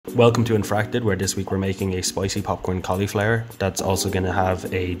Welcome to Infracted, where this week we're making a spicy popcorn cauliflower that's also going to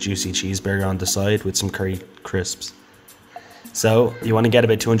have a juicy cheeseburger on the side with some curry crisps. So you want to get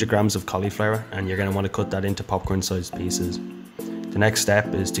about 200 grams of cauliflower and you're going to want to cut that into popcorn sized pieces. The next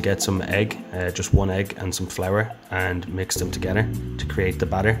step is to get some egg, just one egg and some flour, and mix them together to create the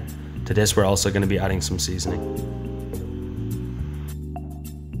batter. To this we're also going to be adding some seasoning.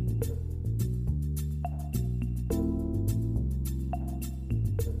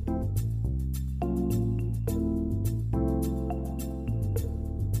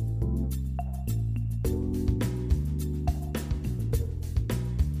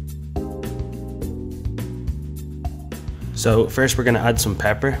 So first we're going to add some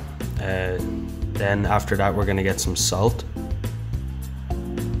pepper, then after that we're going to get some salt.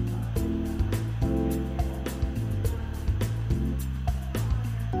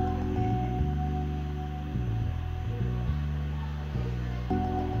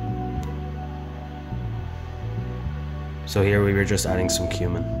 So here we were just adding some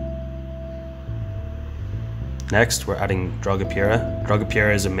cumin. Next we're adding drogapura.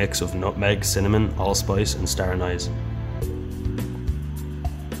 Drogapura is a mix of nutmeg, cinnamon, allspice and star anise.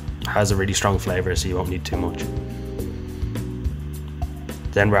 Has a really strong flavour, so you won't need too much.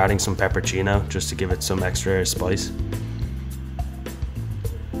 Then we're adding some peppercino just to give it some extra spice.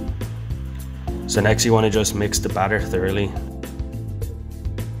 So next you want to just mix the batter thoroughly.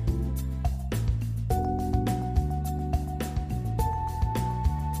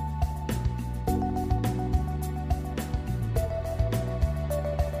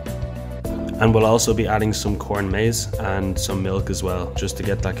 And we'll also be adding some corn maize and some milk as well, just to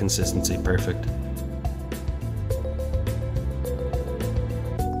get that consistency perfect.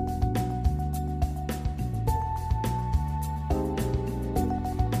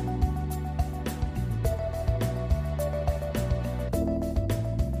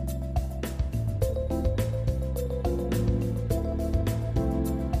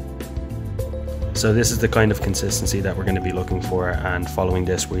 So this is the kind of consistency that we're going to be looking for, and following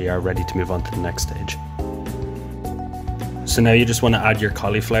this we are ready to move on to the next stage. So now you just want to add your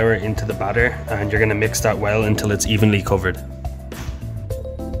cauliflower into the batter and you're going to mix that well until it's evenly covered.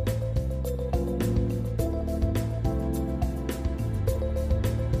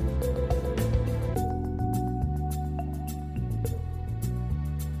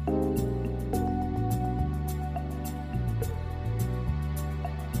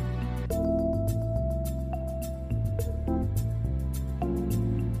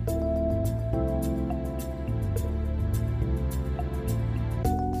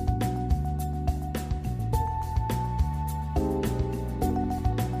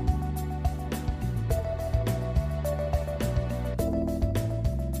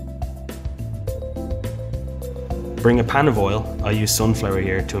 Bring a pan of oil, I use sunflower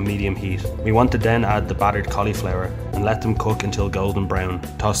here, to a medium heat. We want to then add the battered cauliflower and let them cook until golden brown,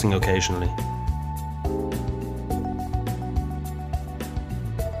 tossing occasionally.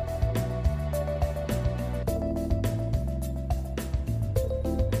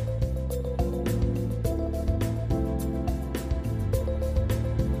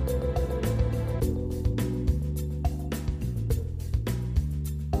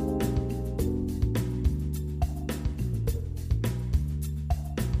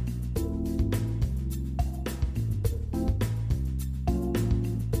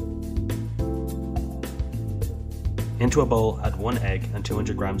 Into a bowl, add 1 egg and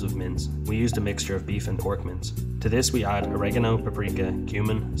 200 grams of mince. We used a mixture of beef and pork mince. To this we add oregano, paprika,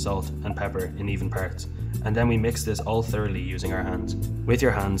 cumin, salt and pepper in even parts. And then we mix this all thoroughly using our hands. With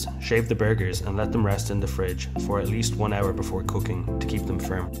your hands, shave the burgers and let them rest in the fridge for at least 1 hour before cooking to keep them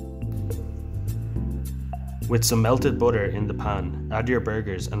firm. With some melted butter in the pan, add your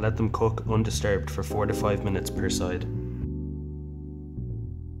burgers and let them cook undisturbed for 4 to 5 minutes per side.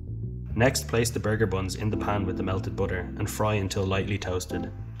 Next, place the burger buns in the pan with the melted butter and fry until lightly toasted.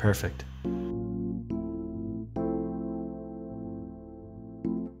 Perfect.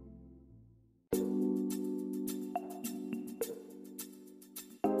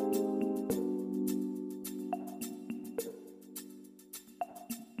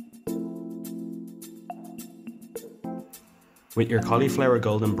 With your cauliflower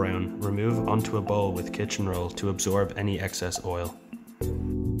golden brown, remove onto a bowl with kitchen roll to absorb any excess oil.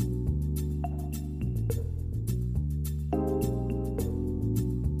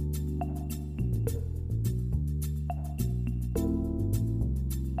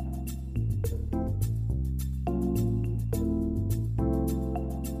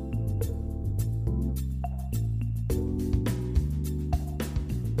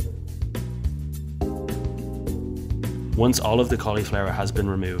 Once all of the cauliflower has been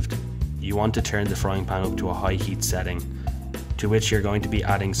removed, you want to turn the frying pan up to a high heat setting, to which you're going to be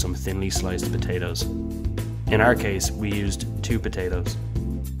adding some thinly sliced potatoes. In our case, we used 2 potatoes.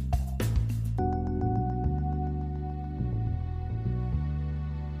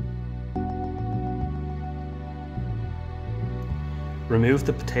 Remove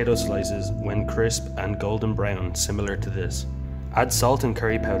the potato slices when crisp and golden brown, similar to this. Add salt and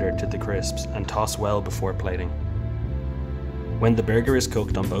curry powder to the crisps and toss well before plating. When the burger is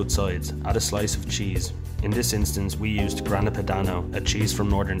cooked on both sides, add a slice of cheese. In this instance, we used Grana Padano, a cheese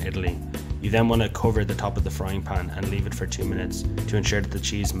from northern Italy. You then want to cover the top of the frying pan and leave it for 2 minutes to ensure that the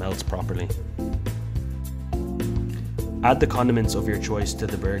cheese melts properly. Add the condiments of your choice to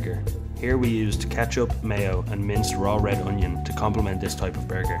the burger. Here we used ketchup, mayo and minced raw red onion to complement this type of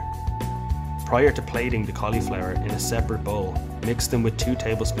burger. Prior to plating the cauliflower in a separate bowl, mix them with 2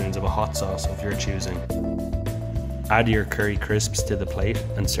 tablespoons of a hot sauce of your choosing. Add your curry crisps to the plate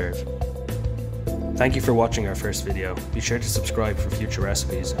and serve. Thank you for watching our first video. Be sure to subscribe for future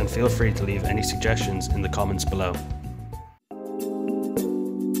recipes and feel free to leave any suggestions in the comments below.